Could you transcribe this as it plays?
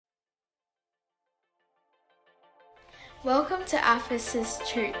Welcome to Ephesus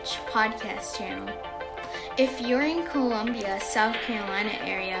Church podcast channel. If you're in Columbia, South Carolina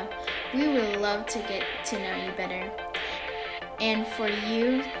area, we would love to get to know you better and for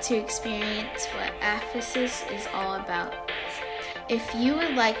you to experience what Ephesus is all about. If you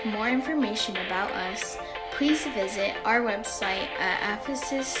would like more information about us, please visit our website at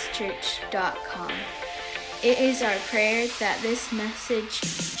ephesuschurch.com. It is our prayer that this message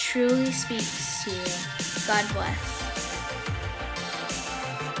truly speaks to you. God bless.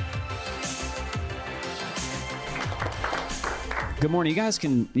 Good morning. You guys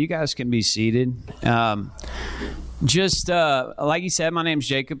can be seated. Like you said, my name is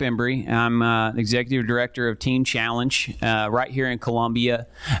Jacob Embry. I'm executive director of Teen Challenge right here in Columbia.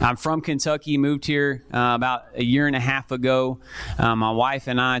 I'm from Kentucky, moved here about a year and a half ago. My wife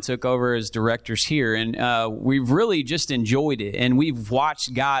and I took over as directors here, and we've really just enjoyed it. And we've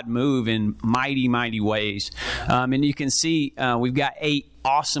watched God move in mighty, mighty ways. And you can see we've got 8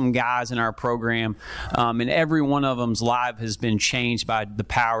 awesome guys in our program, and every one of them's life has been changed by the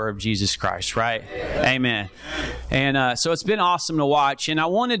power of Jesus Christ, right? Amen. And so it's been awesome to watch, and I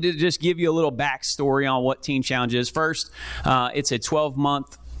wanted to just give you a little backstory on what Teen Challenge is. First, it's a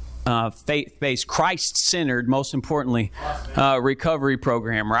 12-month faith-based, Christ-centered, most importantly, recovery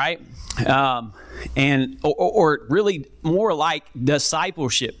program, right? Or really more like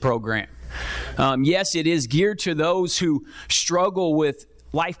discipleship program. Yes, it is geared to those who struggle with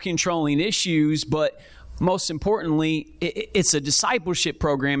life-controlling issues, but most importantly, it's a discipleship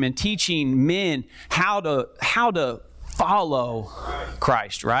program and teaching men how to follow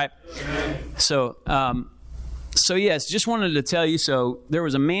Christ, right? So yes, just wanted to tell you. So there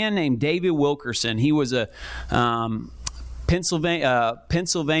was a man named David Wilkerson. He was a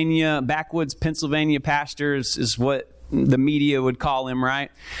Pennsylvania backwoods Pennsylvania pastor is what the media would call him, right?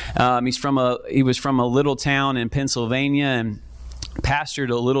 He was from a little town in Pennsylvania and pastored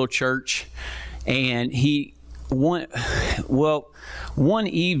a little church. And one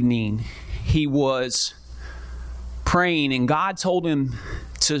evening he was praying, and God told him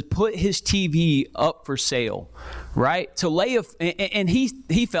to put his TV up for sale, right? And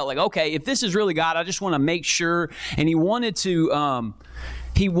he felt like, okay, if this is really God, I just want to make sure. And he wanted to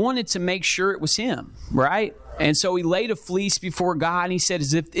make sure it was him, right? And so he laid a fleece before God, and he said,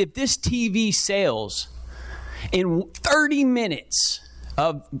 if this TV sells in 30 minutes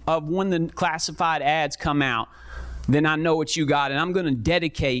of when the classified ads come out, then I know what you got, and I'm going to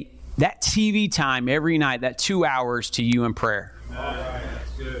dedicate that TV time every night, that 2 hours, to you in prayer.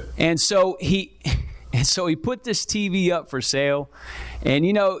 That's good. And so he put this TV up for sale. And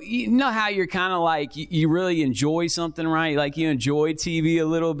you know how you're kind of like, you really enjoy something, right? Like you enjoy TV a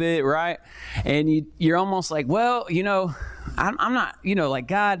little bit, right? And you're almost like, well, I'm not, like,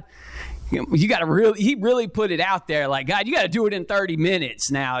 God, you got to he really put it out there. Like, God, you got to do it in 30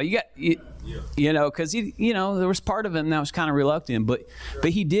 minutes now. Because there was part of him that was kind of reluctant, but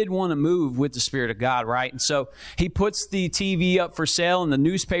he did want to move with the Spirit of God, right? And so he puts the TV up for sale, and the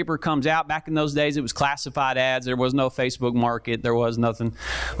newspaper comes out. Back in those days, it was classified ads. There was no Facebook Market. There was nothing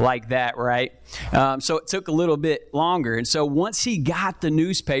like that, right? So it took a little bit longer. And so once he got the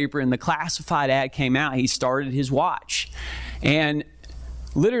newspaper and the classified ad came out, he started his watch. And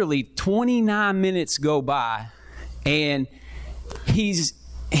literally 29 minutes go by, and he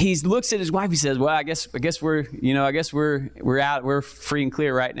looks at his wife. He says, "Well, I guess we're out. We're free and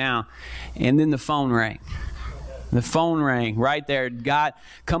clear right now." And then the phone rang. The phone rang right there. God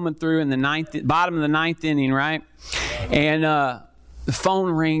coming through in the bottom of the ninth inning, right? And the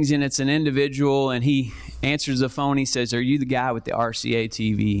phone rings, and it's an individual, and he answers the phone. He says, "Are you the guy with the RCA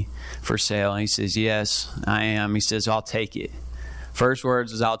TV for sale?" And he says, "Yes, I am." He says, "I'll take it." First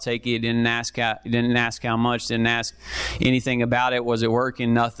words was, "I'll take it." Didn't ask how much. Didn't ask anything about it. Was it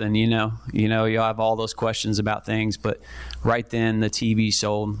working? Nothing. You'll have all those questions about things, but right then the TV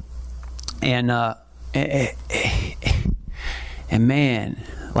sold, and man,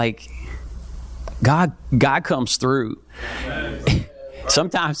 like God comes through.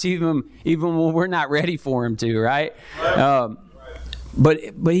 Sometimes even when we're not ready for Him to, right? But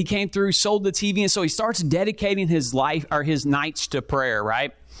he came through, sold the TV, and so he starts dedicating his life or his nights to prayer,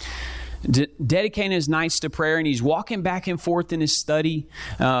 right? Dedicating his nights to prayer, and he's walking back and forth in his study,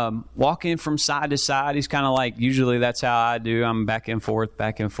 walking from side to side. He's kind of like, usually that's how I do. I'm back and forth,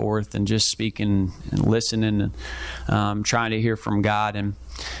 and just speaking and listening and trying to hear from God. And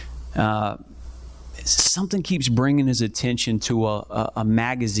something keeps bringing his attention to a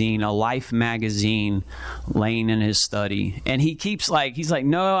magazine, a Life magazine, laying in his study. And he's like,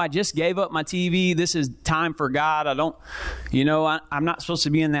 no, I just gave up my TV. This is time for God. I'm not supposed to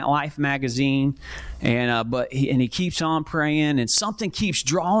be in that Life magazine. And he keeps on praying, and something keeps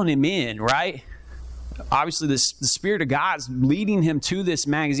drawing him in, right? Obviously, the Spirit of God is leading him to this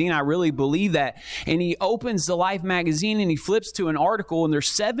magazine. I really believe that. And he opens the Life magazine and he flips to an article, and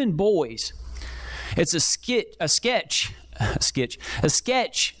there's 7 boys. It's a sketch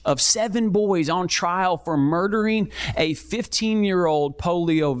of 7 boys on trial for murdering a 15-year-old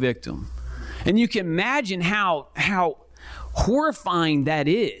polio victim. And you can imagine how horrifying that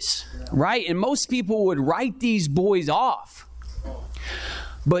is, right? And most people would write these boys off.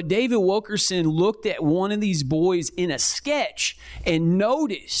 But David Wilkerson looked at one of these boys in a sketch and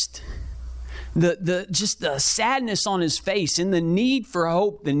noticed the sadness on his face and the need for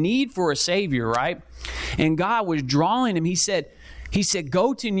hope, the need for a Savior, right? And God was drawing him. He said,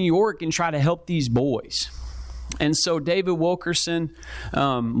 go to New York and try to help these boys. And so David Wilkerson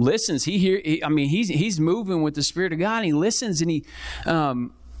listens. He's moving with the Spirit of God. And he listens, and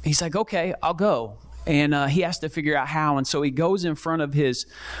he's like, okay, I'll go. And he has to figure out how. And so he goes in front of his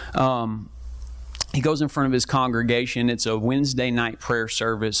congregation. It's a Wednesday night prayer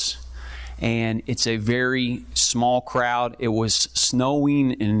service, and it's a very small crowd. It was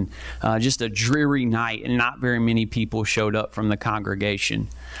snowing and just a dreary night, and not very many people showed up from the congregation,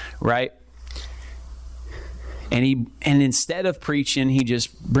 right? And instead of preaching, he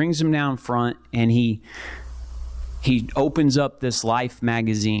just brings them down front, and he opens up this Life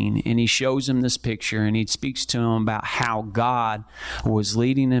magazine, and he shows him this picture, and he speaks to him about how God was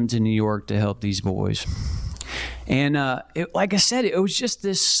leading him to New York to help these boys. And like I said, it was just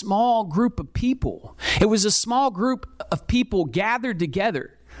this small group of people. It was a small group of people gathered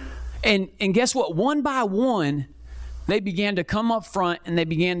together. And guess what? One by one, they began to come up front, and they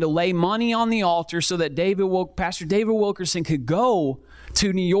began to lay money on the altar so that Pastor David Wilkerson could go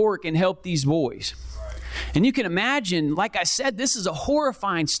to New York and help these boys. And you can imagine, like I said, this is a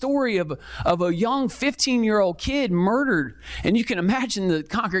horrifying story of a young 15-year-old kid murdered. And you can imagine the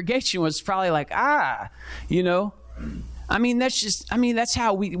congregation was probably like, that's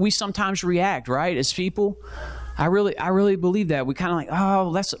how we sometimes react, right, as people. I really believe that. We kind of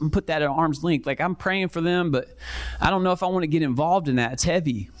like, let's put that at arm's length. Like, I'm praying for them, but I don't know if I want to get involved in that. It's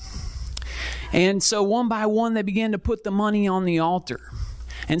heavy. And so one by one, they began to put the money on the altar.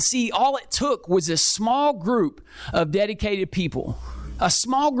 And see, all it took was a small group of dedicated people. A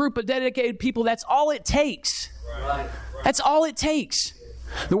small group of dedicated people, that's all it takes. Right. That's all it takes.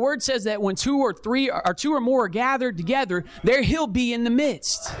 The word says that when 2 or more are gathered together, there he'll be in the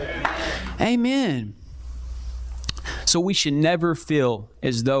midst. Amen. So we should never feel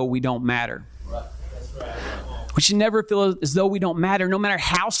as though we don't matter. We should never feel as though we don't matter, no matter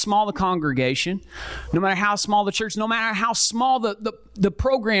how small the congregation, no matter how small the church, no matter how small the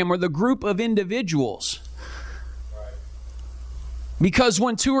program or the group of individuals. Right. Because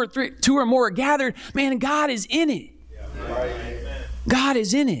when 2 or more are gathered, man, God is in it. Yeah. Right. God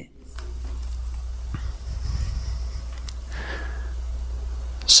is in it.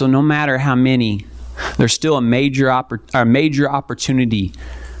 So no matter how many, there's still a major opportunity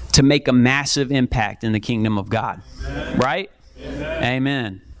to make a massive impact in the kingdom of God. Amen. Right? Amen.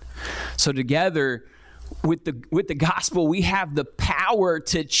 Amen. So together with the gospel, we have the power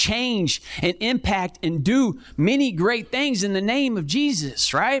to change and impact and do many great things in the name of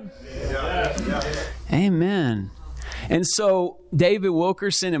Jesus, right? Yeah. Amen. And so David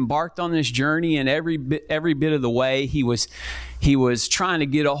Wilkerson embarked on this journey, and every bit of the way he was trying to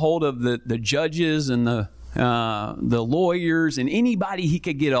get a hold of the judges and the lawyers and anybody he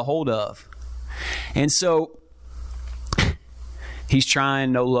could get a hold of. And so he's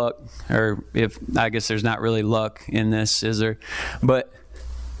trying, no luck. Or I guess there's not really luck in this, is there? But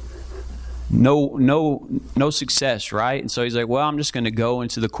no success, right? And so he's like, well, I'm just going to go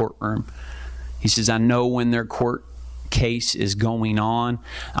into the courtroom. He says, I know when their court case is going on.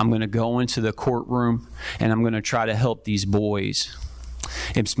 I'm going to go into the courtroom, and I'm going to try to help these boys.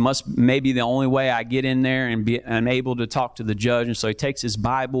 It's maybe the only way I get in there and I'm able to talk to the judge. And so he takes his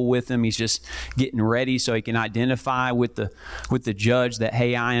Bible with him. He's just getting ready so he can identify with the judge that,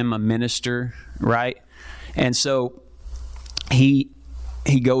 hey, I am a minister, right? And so he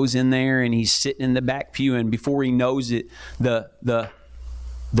goes in there, and he's sitting in the back pew, and before he knows it,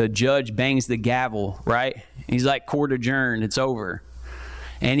 the judge bangs the gavel, right? He's like, court adjourned, it's over.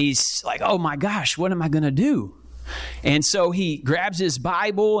 And he's like, oh my gosh, what am I going to do? And so he grabs his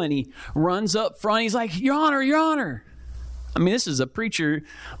Bible and he runs up front. He's like, Your Honor, I mean, this is a preacher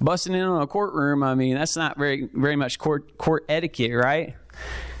busting in on a courtroom. I mean, that's not very much court etiquette, right?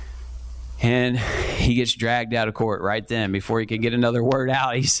 And he gets dragged out of court right then. Before he could get another word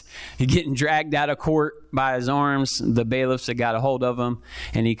out, he's getting dragged out of court by his arms. The bailiffs had got a hold of him,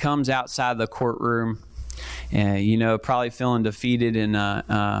 and he comes outside the courtroom, and probably feeling defeated in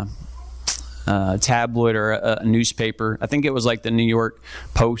a tabloid or a newspaper. I think it was like the New York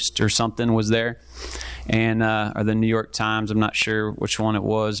Post or something was there, and or the New York Times. I'm not sure which one it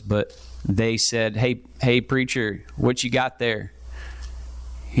was, but they said, "Hey, preacher, what you got there?"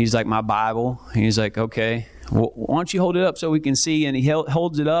 He's like, "My Bible." He's like, "Okay, well, why don't you hold it up so we can see?" And he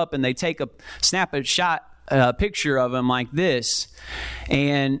holds it up, and they snap a picture of him like this.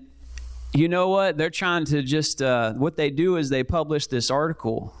 And you know what? They're trying to just, what they do is they publish this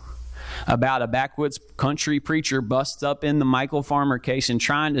article about a backwoods country preacher busts up in the Michael Farmer case and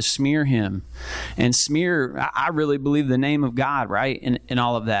trying to smear him. And smear, I really believe, the name of God, right? And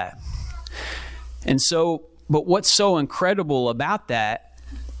all of that. And so, but what's so incredible about that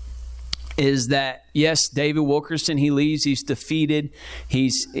is that, yes, David Wilkerson, he leaves, he's defeated.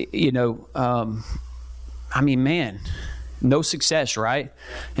 He's, no success, right?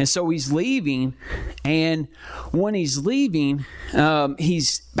 And so he's leaving, and when he's leaving,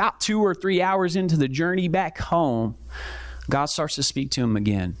 he's about 2 or 3 hours into the journey back home. God starts to speak to him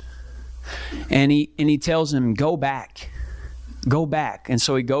again. And he tells him, go back. And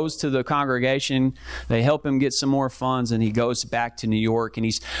so he goes to the congregation. They help him get some more funds, and he goes back to New York, and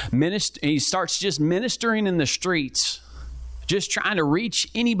he starts just ministering in the streets, just trying to reach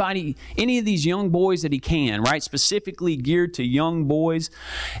any of these young boys that he can, right? Specifically geared to young boys.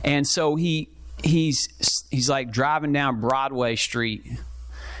 And so he's like driving down Broadway Street,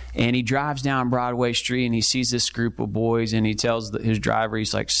 and he drives down Broadway Street, and he sees this group of boys, and he tells his driver,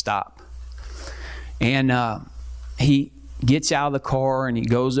 he's like, stop. And he gets out of the car, and he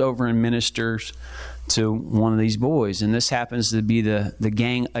goes over and ministers to one of these boys. And this happens to be a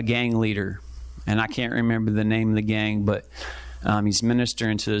gang leader. And I can't remember the name of the gang, but he's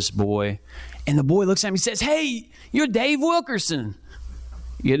ministering to this boy. And the boy looks at him and says, "Hey, you're Dave Wilkerson."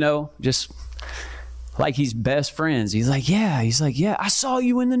 Just like he's best friends. He's like, yeah. I saw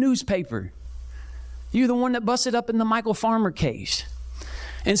you in the newspaper. You're the one that busted up in the Michael Farmer case.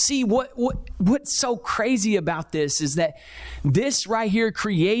 And see, what's so crazy about this is that this right here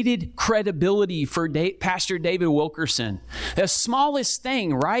created credibility for Pastor David Wilkerson. The smallest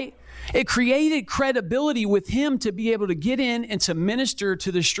thing, right? It created credibility with him to be able to get in and to minister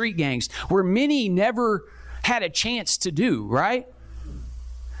to the street gangs, where many never had a chance to do, right?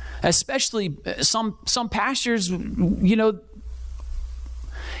 Especially some pastors,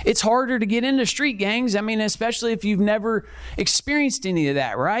 it's harder to get into street gangs. I mean, especially if you've never experienced any of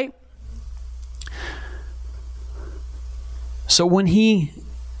that, right? So when he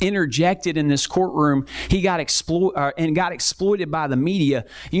interjected in this courtroom, he got exploited by the media.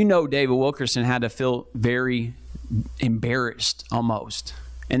 David Wilkerson had to feel very embarrassed almost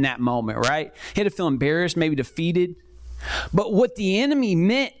in that moment, right? He had to feel embarrassed, maybe defeated. But what the enemy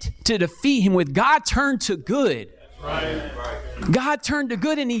meant to defeat him with, God turned to good. Right. God turned to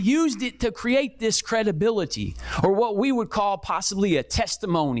good, and he used it to create this credibility, or what we would call possibly a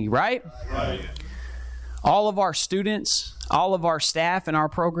testimony, right? Right. All of our students, all of our staff in our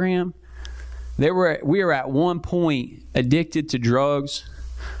program, we were at one point addicted to drugs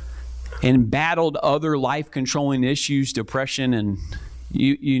and battled other life-controlling issues, depression, and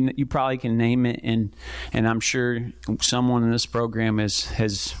you probably can name it, and I'm sure someone in this program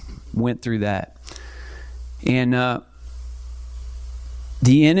has went through that. And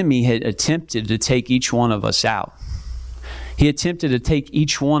the enemy had attempted to take each one of us out. He attempted to take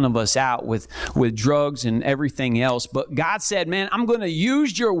each one of us out with drugs and everything else. But God said, man, I'm going to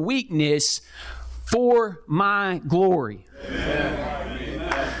use your weakness for my glory.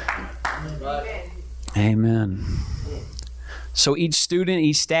 Amen. Amen. So each student,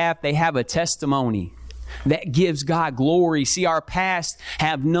 each staff, they have a testimony that gives God glory. See, our past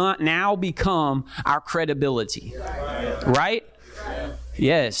have not now become our credibility. Right?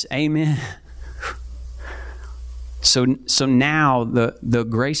 Yes. Amen. So now the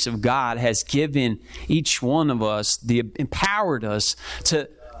grace of God has given each one of us, empowered us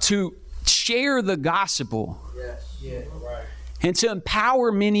to share the gospel and to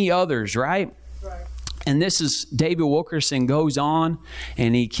empower many others, right? And this is David Wilkerson goes on,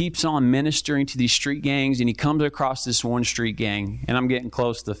 and he keeps on ministering to these street gangs, and he comes across this one street gang. And I'm getting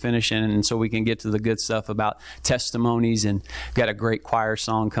close to finishing, and so we can get to the good stuff about testimonies, and got a great choir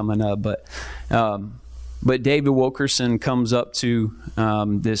song coming up. But David Wilkerson comes up to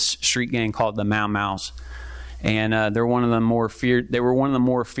this street gang called the Mau Mau's. and they're one of the more feared. They were one of the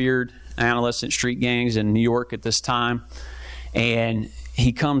more feared adolescent street gangs in New York at this time. And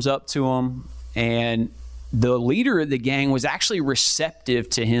he comes up to him, and the leader of the gang was actually receptive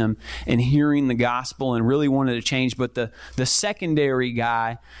to him and hearing the gospel and really wanted to change. But the secondary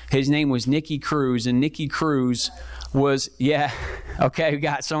guy, his name was Nicky Cruz, and Nicky Cruz was, yeah, okay, we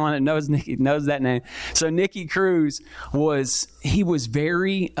got someone that knows that name. So Nicky Cruz was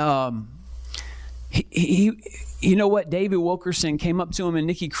very, you know what? David Wilkerson came up to him, and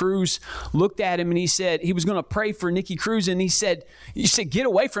Nicky Cruz looked at him, and he said he was going to pray for Nicky Cruz, and he said, "Get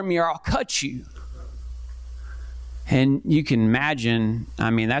away from me or I'll cut you." And you can imagine, I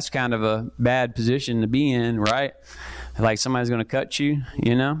mean, that's kind of a bad position to be in, right? Like somebody's going to cut you,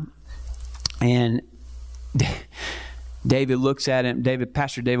 you know? And David looks at him,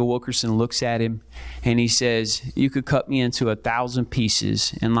 Pastor David Wilkerson looks at him, and he says, "You could cut me into 1,000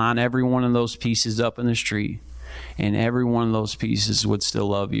 pieces and line every one of those pieces up in the street, and every one of those pieces would still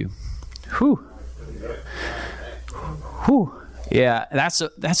love you." Whew. Whew. Yeah, that's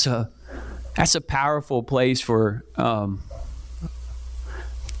a powerful place for,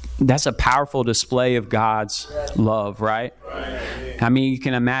 that's a powerful display of God's love, right? I mean, you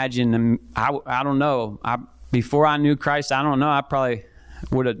can imagine, I don't know, before I knew Christ, I don't know, I probably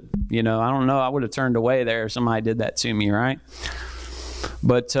would have, I would have turned away there if somebody did that to me, right?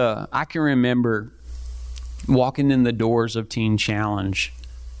 But I can remember walking in the doors of Teen Challenge,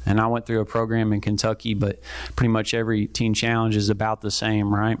 and I went through a program in Kentucky, but pretty much every Teen Challenge is about the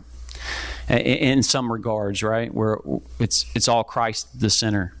same, right? In some regards, right? Where it's all Christ the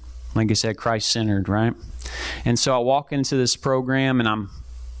center. Like I said, Christ-centered, right? And so I walk into this program, and I'm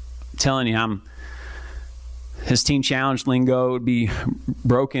telling you, his Teen Challenge lingo would be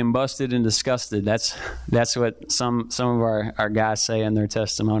broken, busted, and disgusted. That's what some of our guys say in their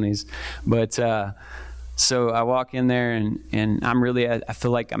testimonies. But so I walk in there, and I'm really, I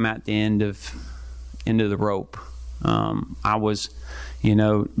feel like I'm at the end of the rope. I was,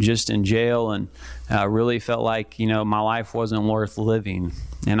 just in jail, and I really felt like, my life wasn't worth living.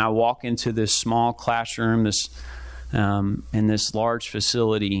 And I walk into this small classroom, in this large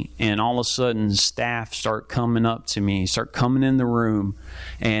facility, and all of a sudden staff start coming up to me, start coming in the room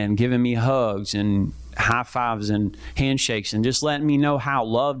and giving me hugs and high fives and handshakes and just letting me know how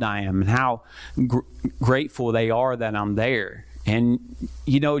loved I am and how grateful they are that I'm there. And,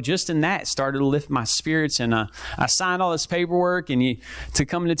 just in that started to lift my spirits. And I signed all this paperwork. And to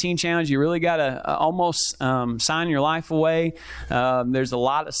come to Teen Challenge, you really got to almost sign your life away. There's a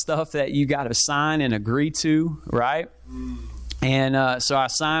lot of stuff that you got to sign and agree to, right? And so I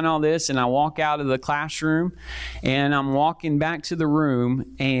sign all this, and I walk out of the classroom, and I'm walking back to the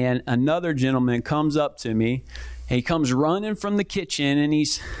room, and another gentleman comes up to me. He comes running from the kitchen,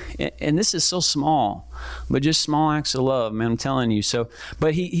 and this is so small, but just small acts of love, man, I'm telling you. So,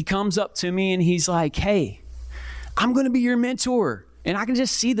 but he comes up to me, and he's like, "Hey, I'm going to be your mentor." And I can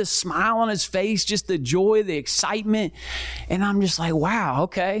just see the smile on his face, just the joy, the excitement. And I'm just like, wow,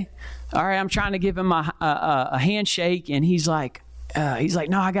 okay. All right, I'm trying to give him a handshake, and he's like,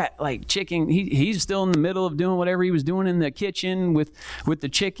 no, I got like chicken. He's still in the middle of doing whatever he was doing in the kitchen with the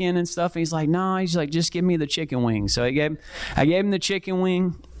chicken and stuff. And he's like, no, he's like, just give me the chicken wing. So I gave him the chicken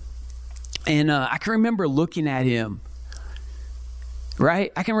wing, and I can remember looking at him.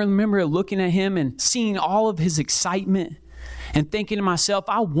 Right, I can remember looking at him and seeing all of his excitement, and thinking to myself,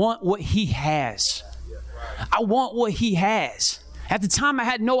 I want what he has. I want what he has. At the time, I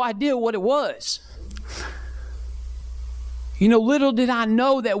had no idea what it was. Little did I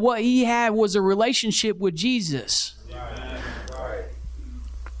know that what he had was a relationship with Jesus.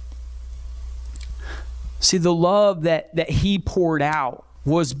 See, the love that he poured out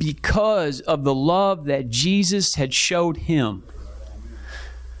was because of the love that Jesus had showed him.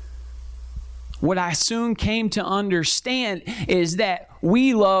 What I soon came to understand is that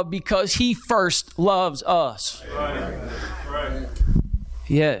we love because he first loves us. Right.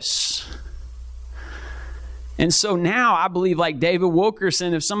 Yes. And so now I believe, like David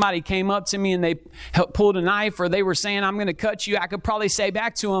Wilkerson, if somebody came up to me and they pulled a knife, or they were saying, "I'm going to cut you," I could probably say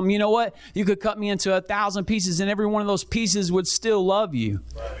back to them, "You know what? You could cut me into 1,000 pieces, and every one of those pieces would still love you."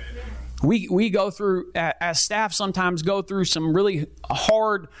 We go through, as staff, sometimes go through some really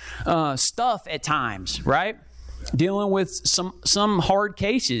hard stuff at times, right? Dealing with some hard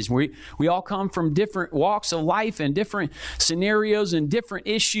cases. We all come from different walks of life and different scenarios and different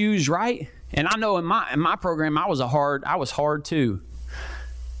issues, right? And I know in my program, I was hard too.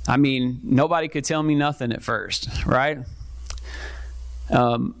 I mean, nobody could tell me nothing at first, right?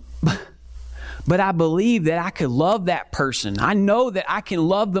 But I believe that I could love that person. I know that I can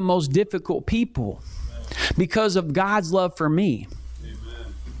love the most difficult people. because of God's love for me.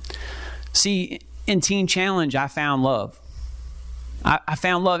 Amen. See, in Teen Challenge, I found love. I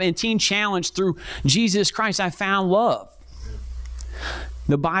found love. In Teen Challenge, through Jesus Christ, I found love.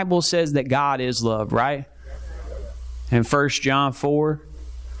 The Bible says that God is love, right? In 1 John 4,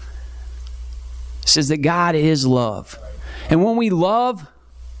 it says that God is love. And when we love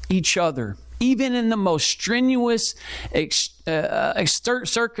each other, even in the most strenuous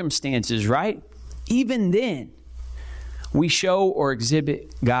circumstances, right? Even then, we show or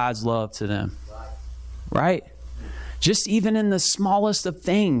exhibit God's love to them. Right? Just even in the smallest of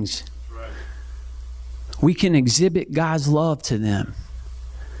things, we can exhibit God's love to them.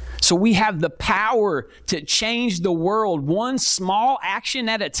 So we have the power to change the world one small action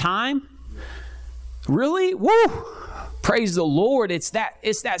at a time. Really? Woo! Praise the Lord. It's that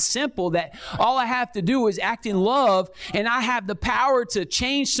simple, that all I have to do is act in love, and I have the power to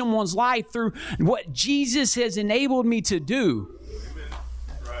change someone's life through what Jesus has enabled me to do.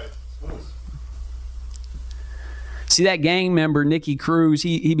 Right. See, that gang member, Nicky Cruz,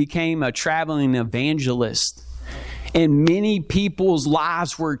 he became a traveling evangelist. And many people's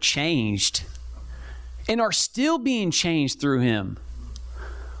lives were changed and are still being changed through him.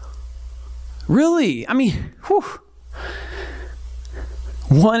 Really? I mean, whew.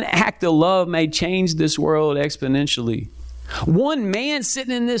 One act of love may change this world exponentially. One man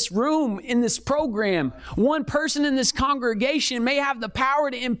sitting in this room, in this program, one person in this congregation may have the power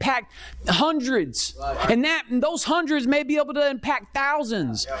to impact hundreds. And those hundreds may be able to impact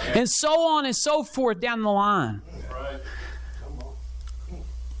thousands. And so on and so forth down the line.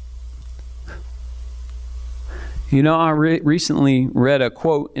 You know, I recently read a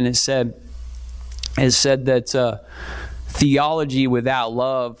quote, and it said that theology without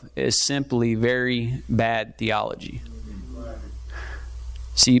love is simply very bad theology.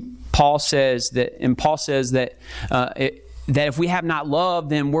 See, Paul says that if we have not love,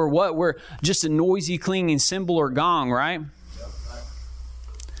 then we're what? We're just a noisy, clanging cymbal or gong, right?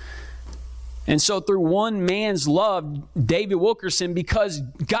 And so through one man's love, David Wilkerson, because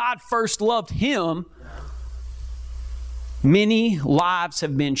God first loved him, many lives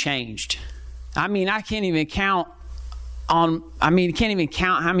have been changed. I mean, I can't even count how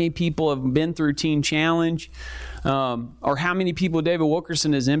many people have been through Teen Challenge, or how many people David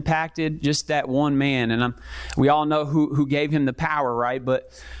Wilkerson has impacted, just that one man. And we all know who gave him the power, right?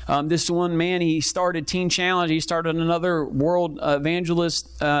 But this one man, he started Teen Challenge. He started another world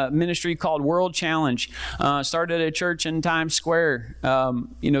evangelist ministry called World Challenge. Started a church in Times Square.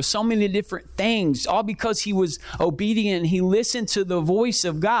 So many different things, all because he was obedient. He listened to the voice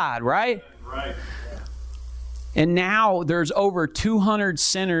of God, right? Right. And now there's over 200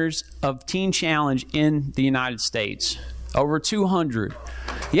 centers of Teen Challenge in the United States. Over 200.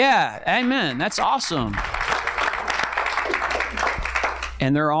 Yeah, amen. That's awesome.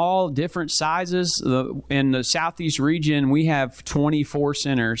 And they're all different sizes. In the Southeast region, we have 24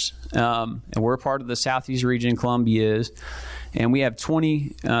 centers. And we're part of the Southeast region, Columbia is. And we have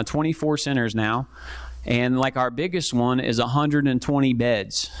 24 centers now. And like our biggest one is 120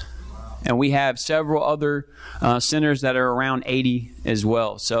 beds. And we have several other centers that are around 80 as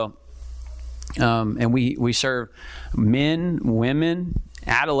well. So, and we serve men, women,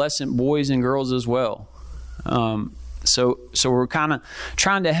 adolescent boys and girls as well. So we're kind of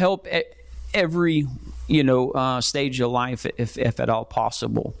trying to help every stage of life, if at all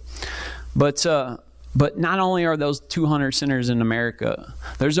possible. But not only are those 200 centers in America,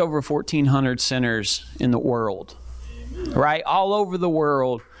 there's over 1,400 centers in the world, right? All over the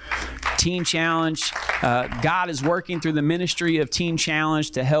world. Teen Challenge. God is working through the ministry of Teen Challenge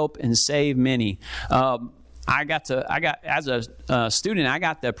to help and save many. As a student, I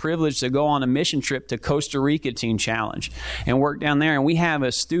got the privilege to go on a mission trip to Costa Rica Teen Challenge and work down there. And we have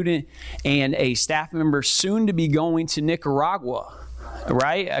a student and a staff member soon to be going to Nicaragua,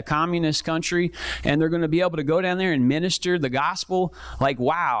 right? A communist country. And they're going to be able to go down there and minister the gospel. Like,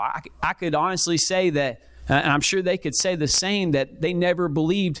 wow, I could honestly say that. And I'm sure they could say the same, that they never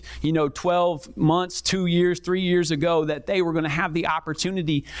believed, 12 months, 2 years, 3 years ago, that they were going to have the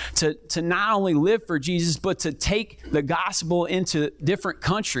opportunity to not only live for Jesus, but to take the gospel into different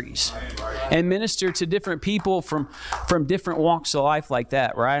countries and minister to different people from different walks of life like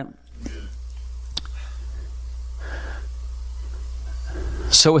that, right?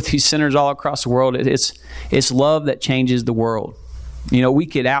 So with these centers all across the world, it's love that changes the world. We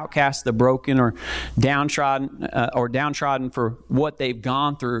could outcast the broken or downtrodden for what they've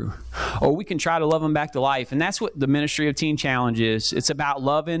gone through, or we can try to love them back to life. And that's what the ministry of Teen Challenge is. It's about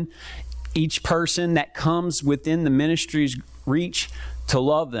loving each person that comes within the ministry's reach, to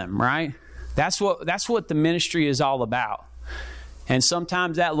love them, right? That's what the ministry is all about. And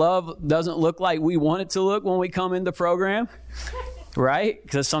sometimes that love doesn't look like we want it to look when we come in the program, right?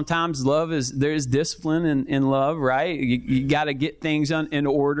 Because sometimes there's discipline in love, right? You got to get things in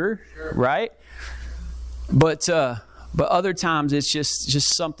order, right? But other times it's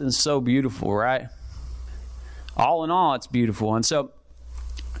just something so beautiful, right? All in all, it's beautiful. And so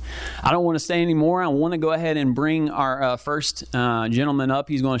I don't want to say anymore. I want to go ahead and bring our first gentleman up.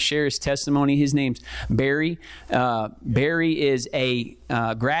 He's going to share his testimony. His name's Barry. Barry is a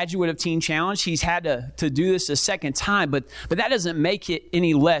graduate of Teen Challenge. He's had to do this a second time, but that doesn't make it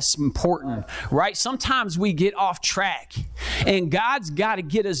any less important, right? Sometimes we get off track, and God's got to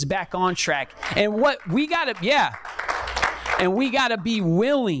get us back on track. And we got to be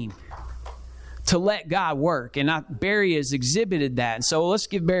willing to let God work. And Barry has exhibited that. And so let's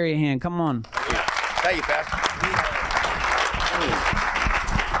give Barry a hand. Come on. Thank you, Pastor.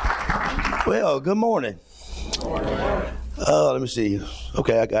 Well, good morning. Let me see.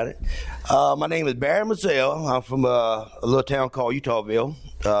 Okay, I got it. My name is Barry Mazzell. I'm from a little town called Utahville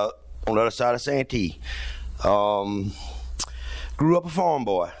on the other side of Santee. Grew up a farm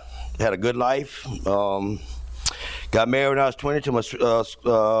boy. Had a good life. Got married when I was 20 to my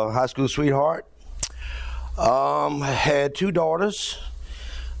high school sweetheart. Had 2 daughters.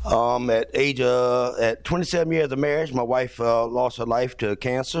 At 27 years of marriage, my wife lost her life to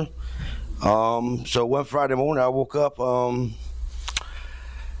cancer. So one Friday morning, I woke up.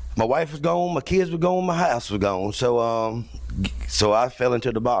 My wife was gone, my kids were gone, my house was gone. So I fell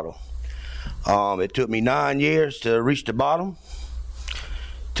into the bottom. It took me 9 years to reach the bottom,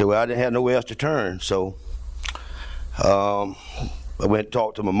 to where I didn't have nowhere else to turn. So I went and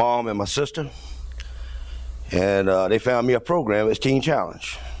talked to my mom and my sister, and they found me a program. It's Teen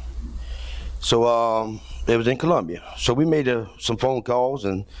Challenge. So it was in Columbia. So we made some phone calls,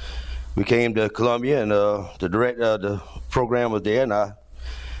 and we came to Columbia, and the director of the program was there, and I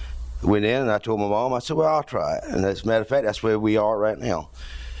went in and I told my mom, I said, well, I'll try it. And as a matter of fact, that's where we are right now.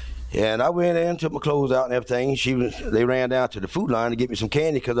 And I went in, took my clothes out and everything. They ran down to the food line to get me some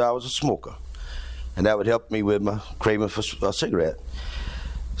candy because I was a smoker. And that would help me with my craving for a cigarette.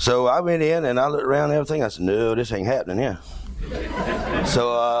 So I went in and I looked around and everything. I said, no, this ain't happening here.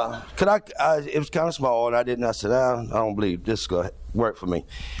 So it was kind of small, and I said, I don't believe this is going to work for me.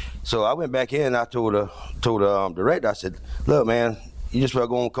 So I went back in and I told the director, I said, look, man, you just better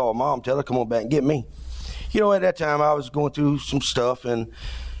go and call Mom, tell her, come on back and get me. You know, at that time I was going through some stuff, and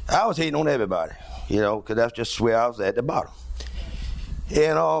I was hating on everybody, because that's just where I was at the bottom.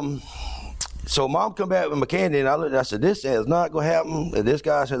 And so Mom come back with my candy, and I looked, I said, this is not going to happen. And this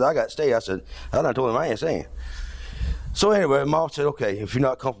guy says, I got to stay. I said, I done told him I ain't staying. So anyway, Mom said, okay, if you're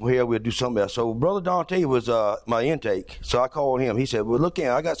not comfortable here, we'll do something else. So Brother Dante was my intake. So I called him. He said, well, look in,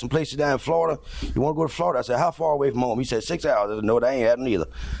 I got some places down in Florida. You want to go to Florida? I said, how far away from home? He said, 6 hours. I said, no, that ain't happening either.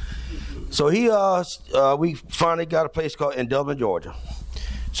 So we finally got a place in Dublin, Georgia.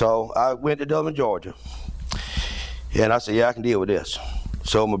 So I went to Dublin, Georgia. And I said, yeah, I can deal with this.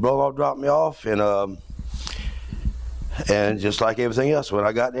 So my brother dropped me off, and just like everything else, when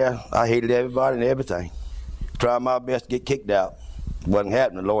I got there, I hated everybody and everything. Tried my best to get kicked out. Wasn't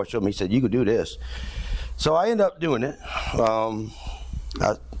happening. The Lord showed me. He said, you could do this. So I ended up doing it.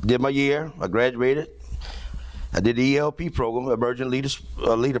 I did my year. I graduated. I did the ELP program, Emerging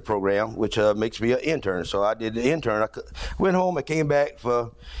Leader Program, which makes me an intern. So I did the intern. I went home. I came back and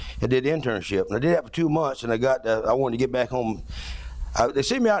did the internship. And I did that for 2 months, and I wanted to get back home. They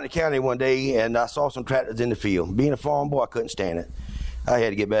sent me out in the county one day, and I saw some tractors in the field. Being a farm boy, I couldn't stand it. I had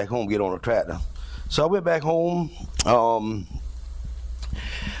to get back home, get on a tractor. So I went back home,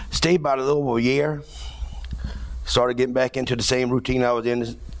 stayed about a little over a year, started getting back into the same routine I was in,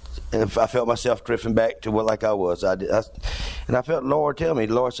 and I felt myself drifting back to what like I was. And I felt the Lord tell me,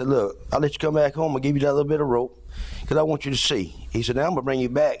 the Lord said, look, I'll let you come back home, I'll give you that little bit of rope, because I want you to see. He said, now I'm going to bring you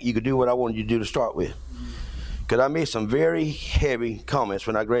back, you could do what I wanted you to do to start with. Because I made some very heavy comments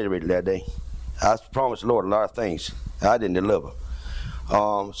when I graduated that day. I promised the Lord a lot of things. I didn't deliver.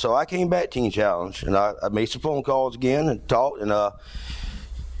 So I came back to Teen Challenge, and I made some phone calls again and talked, and I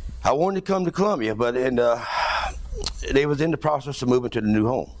wanted to come to Columbia, but they was in the process of moving to the new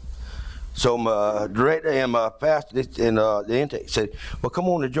home. So my director and my pastor and the intake said, well, come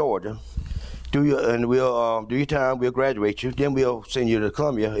on to Georgia, and we'll do your time, we'll graduate you, then we'll send you to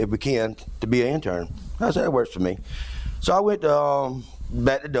Columbia if we can to be an intern. I said, that works for me. So I went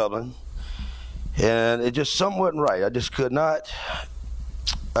back to Dublin, and it just something wasn't right. I just could not.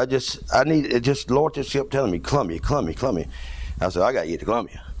 Lord just kept telling me, Columbia. I said, I got to get to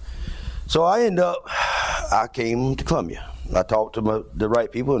Columbia. So I came to Columbia. I talked to the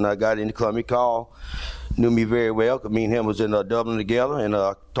right people, and I got into Columbia. Carl knew me very well, because me and him was in Dublin together, and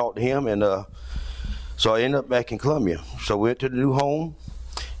talked to him, and so I ended up back in Columbia. So we went to the new home,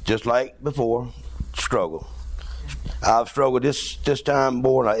 just like before, struggle. I've struggled this time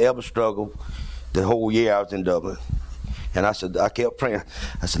more than I ever struggled the whole year I was in Dublin. And I kept praying.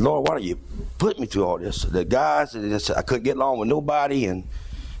 I said, Lord, why do you put me through all this? The guys, I couldn't get along with nobody, and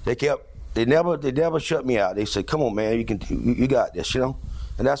they never shut me out. They said, come on, man, you got this, And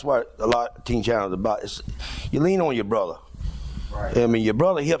that's what a lot of Teen Challenge is about. You lean on your brother. Right. I mean, your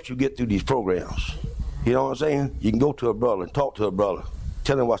brother helps you get through these programs. You know what I'm saying? You can go to a brother and talk to a brother,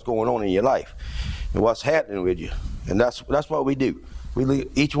 tell him what's going on in your life and what's happening with you. And that's what we do.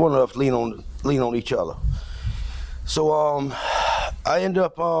 Each one of us lean on each other. So I end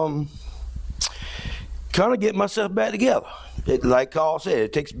up kind of getting myself back together. Like Carl said,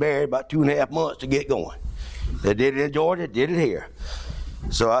 it takes Barry about 2.5 months to get going. They did it in Georgia, did it here.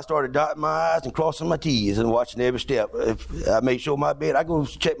 So I started dotting my I's and crossing my T's and watching every step. If I make sure my bed, I go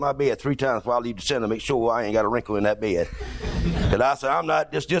check my bed 3 times before I leave the center, make sure I ain't got a wrinkle in that bed. And I said, I'm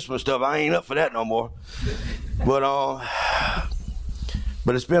not this one stuff. I ain't up for that no more. But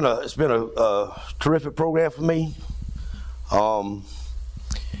it's been a terrific program for me. But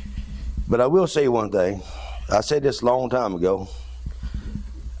I will say one thing. I said this a long time ago.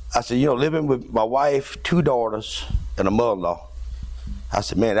 I said, living with my wife, 2 daughters, and a mother-in-law. I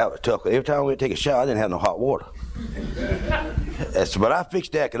said, man, that was tough. Every time we went to take a shower, I didn't have no hot water. But I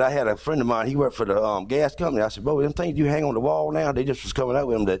fixed that because I had a friend of mine. He worked for the gas company. I said, bro, them things you hang on the wall now, they just was coming out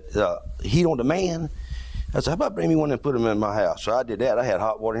with them that heat on demand. I said, how about bring me one and put them in my house? So I did that. I had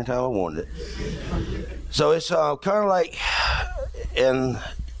hot water anytime I wanted it. So it's kind of like, and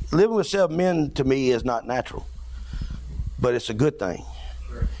living with 7 men to me is not natural, but it's a good thing.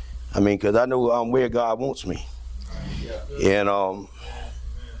 I mean, because I know I'm where God wants me. And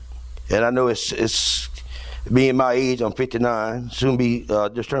I know it's being my age, I'm 59, soon be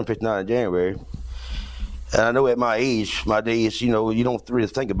just turned 59 in January. And I know at my age, my days, you don't really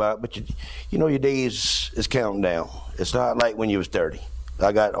think about it, but your days is counting down. It's not like when you was 30.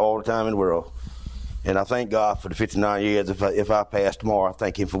 I got all the time in the world. And I thank God for the 59 years. If I pass tomorrow, I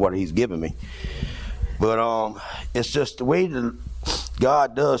thank Him for what He's given me. But it's just the way that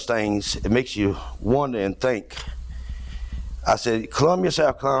God does things, it makes you wonder and think. I said, Columbia,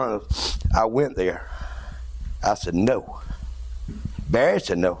 South Carolina, I went there. I said, no. Barry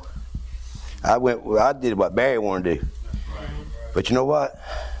said no. I did what Barry wanted to do. But you know what?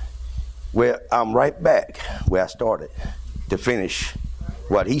 I'm right back where I started to finish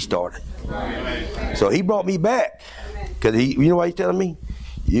what he started. So he brought me back. Because you know what he's telling me?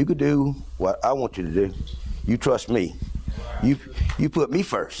 You could do what I want you to do. You trust me. You put me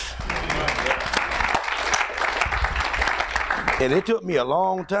first. And it took me a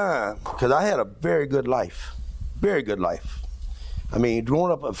long time because I had a very good life. Very good life. I mean,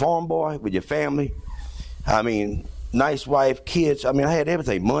 growing up a farm boy with your family, I mean, nice wife, kids. I mean, I had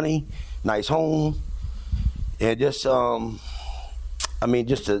everything, money, nice home, and just, I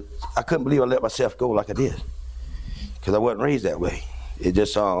couldn't believe I let myself go like I did because I wasn't raised that way. It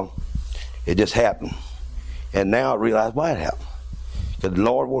just happened. And now I realize why it happened. Because the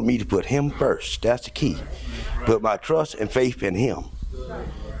Lord wanted me to put Him first. That's the key. Put my trust and faith in Him.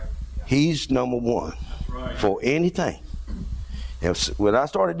 He's number one for anything. And when I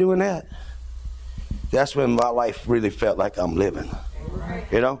started doing that, that's when my life really felt like I'm living.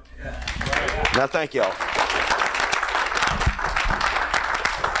 And I thank y'all.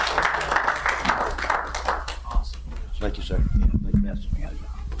 Thank you, sir. Thank you, Pastor.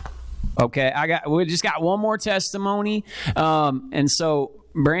 Okay, we just got one more testimony, and so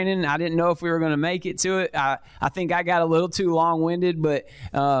Brandon, I didn't know if we were going to make it to it. I think I got a little too long-winded, but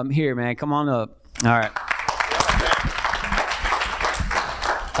here, man, come on up. All right.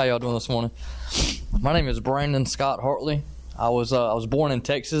 How y'all doing this morning? My name is Brandon Scott Hartley. I was born in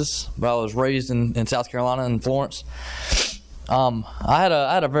Texas, but I was raised in South Carolina in Florence. I had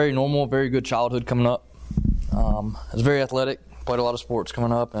a very normal, very good childhood coming up. I was very athletic, played a lot of sports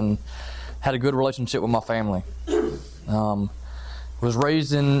coming up, and had a good relationship with my family. Was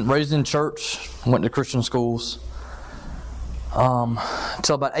raised in church, went to Christian schools.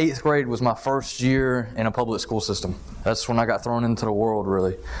 Until about 8th grade was my first year in a public school system. That's when I got thrown into the world,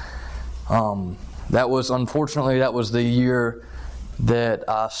 really. That was the year that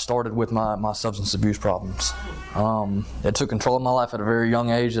I started with my substance abuse problems. It took control of my life at a very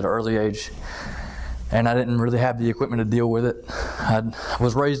young age, at an early age. And I didn't really have the equipment to deal with it. I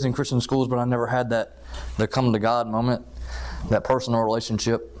was raised in Christian schools, but I never had the come to God moment, that personal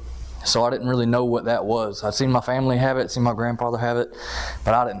relationship. So I didn't really know what that was. I'd seen my family have it, seen my grandfather have it,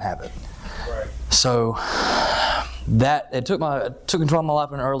 but I didn't have it. Right. So that it took control of my life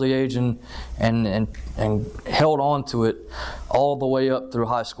at an early age and held on to it all the way up through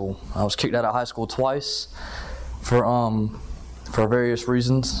high school. I was kicked out of high school twice for various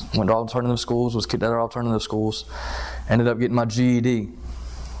reasons. Went to alternative schools, was kicked out of alternative schools, ended up getting my GED.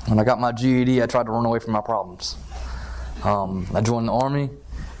 When I got my GED, I tried to run away from my problems. I joined the Army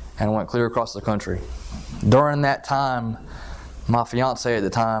and went clear across the country. During that time, my fiance at the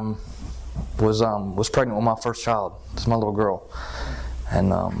time was pregnant with my first child. It's my little girl. And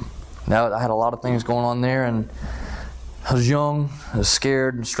now I had a lot of things going on there, and I was young, I was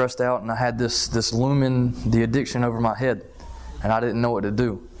scared and stressed out, and I had this looming, the addiction over my head, and I didn't know what to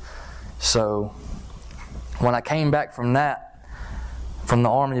do. So when I came back from that, from the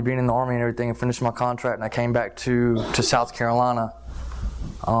Army, being in the Army and everything, and finished my contract, and I came back to South Carolina,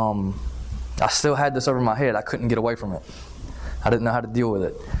 I still had this over my head. I couldn't get away from it. I didn't know how to deal with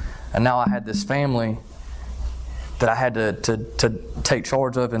it. And now I had this family that I had to take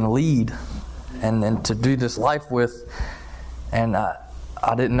charge of and lead and to do this life with. And I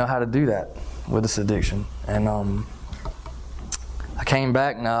didn't know how to do that with this addiction. And I came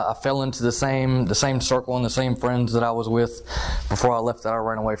back and I fell into the same circle and the same friends that I was with before I left that I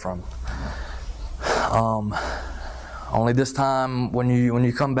ran away from. Only this time, when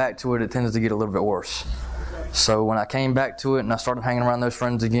you come back to it, it tends to get a little bit worse. So when I came back to it and I started hanging around those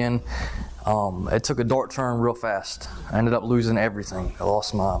friends again, it took a dark turn real fast. I ended up losing everything. I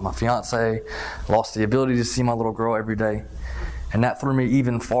lost my fiance, lost the ability to see my little girl every day, and that threw me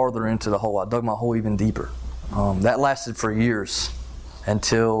even farther into the hole. I dug my hole even deeper. That lasted for years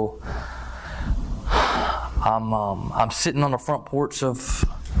until I'm sitting on the front porch of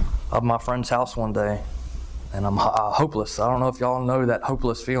my friend's house one day, and I'm hopeless. I don't know if y'all know that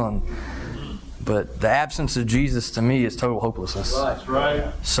hopeless feeling, but the absence of Jesus to me is total hopelessness. That's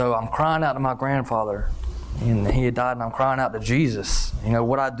right. So I'm crying out to my grandfather, and he had died, and I'm crying out to Jesus. You know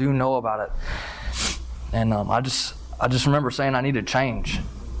what I do know about it, and I just remember saying I need to change.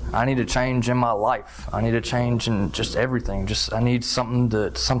 I need to change in my life. I need to change in just everything. I need something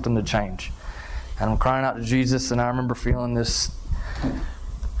to change. And I'm crying out to Jesus, and I remember feeling this.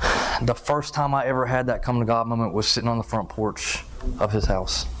 The first time I ever had that come to God moment was sitting on the front porch of his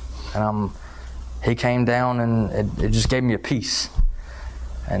house, and he came down, and it just gave me a peace.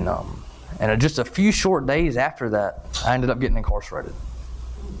 And just a few short days after that, I ended up getting incarcerated,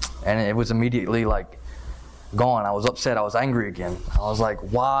 and it was immediately like gone. I was upset. I was angry again. I was like,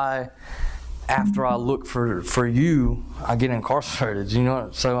 why? After I look for you, I get incarcerated. You know.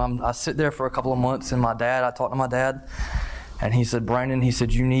 So I sit there for a couple of months, and I talked to my dad. And he said, Brandon,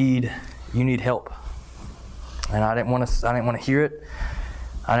 you need help. And I didn't want to hear it.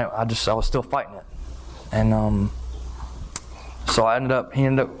 I was still fighting it. And so I ended up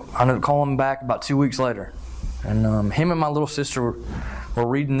calling him back about 2 weeks later. And him and my little sister were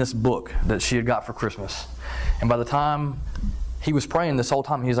reading this book that she had got for Christmas. And by the time he was praying this whole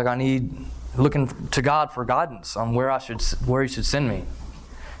time, he was like, looking to God for guidance on where he should send me.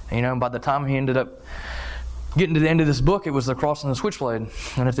 And, you know, by the time he ended up getting to the end of this book, it was the cross and the switchblade.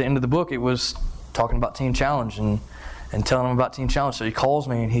 And at the end of the book, it was talking about Teen Challenge and telling him about Teen Challenge. So he calls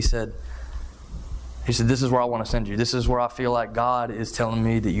me and he said, this is where I want to send you. This is where I feel like God is telling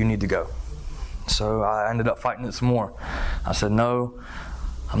me that you need to go. So I ended up fighting it some more. I said, no,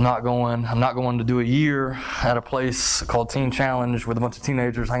 I'm not going to do a year at a place called Teen Challenge with a bunch of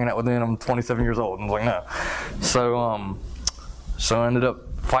teenagers hanging out with them. I'm 27 years old. And I was like, no. So I ended up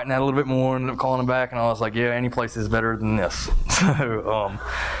fighting that a little bit more, ended up calling him back, and I was like, yeah, any place is better than this.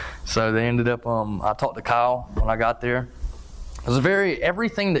 So they ended up, I talked to Kyle when I got there. It was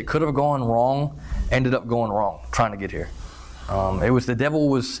everything that could have gone wrong ended up going wrong trying to get here. The devil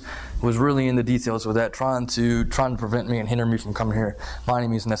was really in the details with that, trying to prevent me and hinder me from coming here by any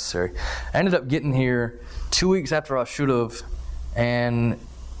means necessary. I ended up getting here 2 weeks after I should have, and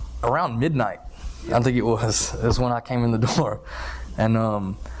around midnight, I think it was when I came in the door. And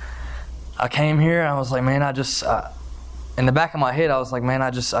I came here, and I was like, man, in the back of my head, I was like, man,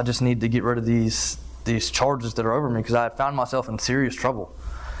 I just need to get rid of these charges that are over me, because I had found myself in serious trouble.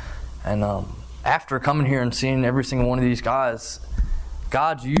 And after coming here and seeing every single one of these guys,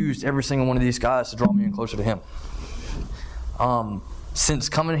 God's used every single one of these guys to draw me in closer to Him. Since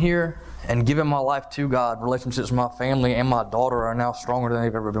coming here and giving my life to God, relationships with my family and my daughter are now stronger than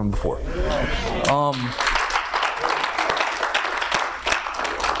they've ever been before.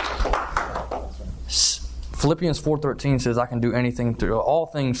 Philippians 4:13 says, I can do all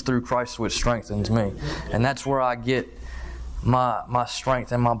things through Christ which strengthens me. And that's where I get my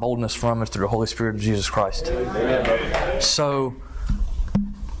strength and my boldness from is through the Holy Spirit of Jesus Christ. So,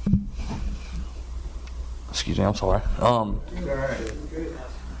 excuse me, I'm sorry.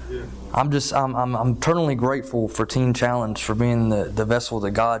 I'm eternally grateful for Teen Challenge for being the vessel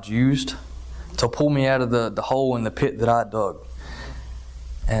that God used to pull me out of the hole in the pit that I dug.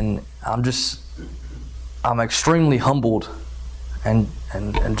 And I'm extremely humbled and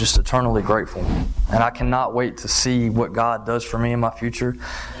just eternally grateful. And I cannot wait to see what God does for me in my future,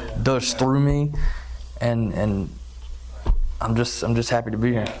 does through me, and I'm just happy to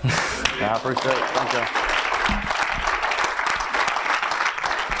be here. I appreciate it. Thank you.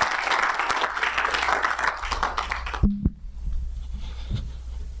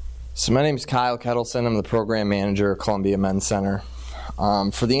 So my name is Kyle Kettleson. I'm the program manager at Columbia Men's Center.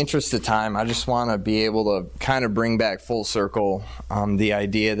 For the interest of time, I just want to be able to kind of bring back full circle the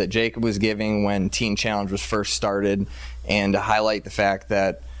idea that Jacob was giving when Teen Challenge was first started, and to highlight the fact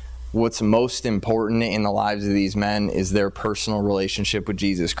that what's most important in the lives of these men is their personal relationship with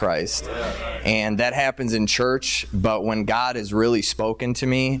Jesus Christ. And that happens in church, but when God has really spoken to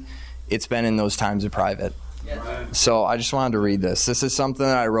me, it's been in those times of private. So I just wanted to read this. This is something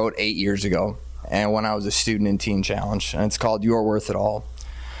that I wrote 8 years ago, and when I was a student in Teen Challenge, and it's called "You're Worth It All."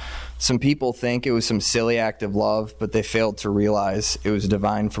 Some people think it was some silly act of love, but they failed to realize it was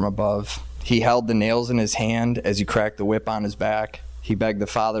divine from above. He held the nails in his hand as he cracked the whip on his back. He begged the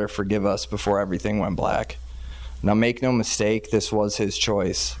Father to forgive us before everything went black. Now make no mistake, this was his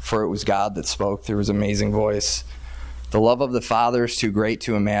choice, for it was God that spoke through his amazing voice. The love of the Father is too great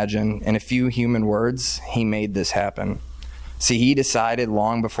to imagine. In a few human words, he made this happen. See, he decided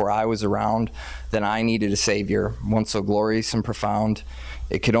long before I was around that I needed a Savior, one so glorious and profound.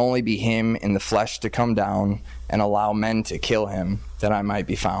 It could only be him in the flesh to come down and allow men to kill him, that I might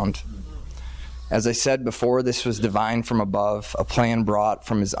be found. As I said before, this was divine from above, a plan brought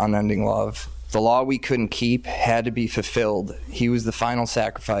from his unending love. The law we couldn't keep had to be fulfilled. He was the final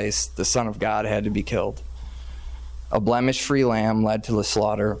sacrifice. The Son of God had to be killed. A blemish-free lamb led to the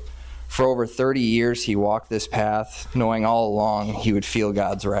slaughter. For over 30 years he walked this path, knowing all along he would feel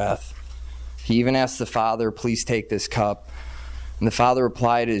God's wrath. He even asked the Father, "Please take this cup." And the Father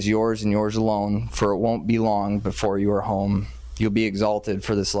replied, "It is yours and yours alone, for it won't be long before you are home. You'll be exalted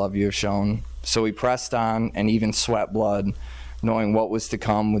for this love you have shown." So he pressed on and even sweat blood, knowing what was to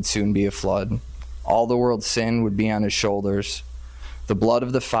come would soon be a flood. All the world's sin would be on his shoulders. The blood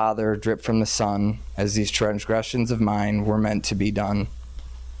of the Father dripped from the Son, as these transgressions of mine were meant to be done.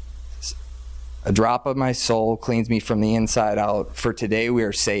 A drop of my soul cleans me from the inside out, for today we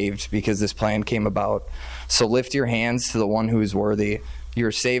are saved because this plan came about. So lift your hands to the one who is worthy. You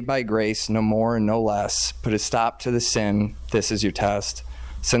are saved by grace, no more and no less. Put a stop to the sin, this is your test.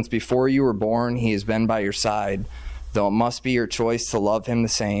 Since before you were born, he has been by your side, though it must be your choice to love him the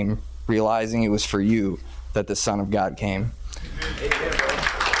same, realizing it was for you that the Son of God came.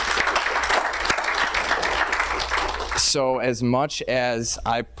 So as much as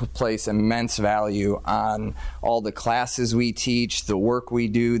I place immense value on all the classes we teach, the work we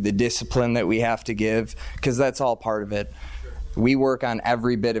do, the discipline that we have to give, because that's all part of it. We work on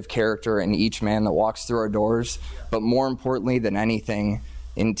every bit of character in each man that walks through our doors. But more importantly than anything,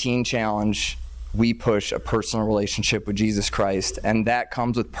 in Teen Challenge, we push a personal relationship with Jesus Christ, and that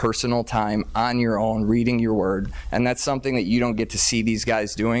comes with personal time on your own, reading your word. And that's something that you don't get to see these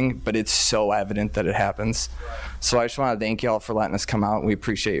guys doing, but it's so evident that it happens. So I just want to thank you all for letting us come out. We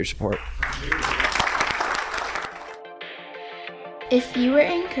appreciate your support. If you were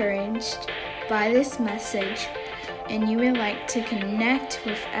encouraged by this message and you would like to connect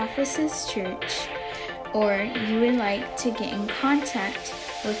with Ephesus Church, or you would like to get in contact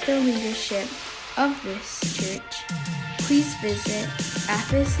with the leadership of this church, please visit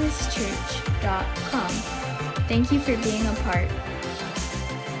ephesuschurch.com. Thank you for being a part.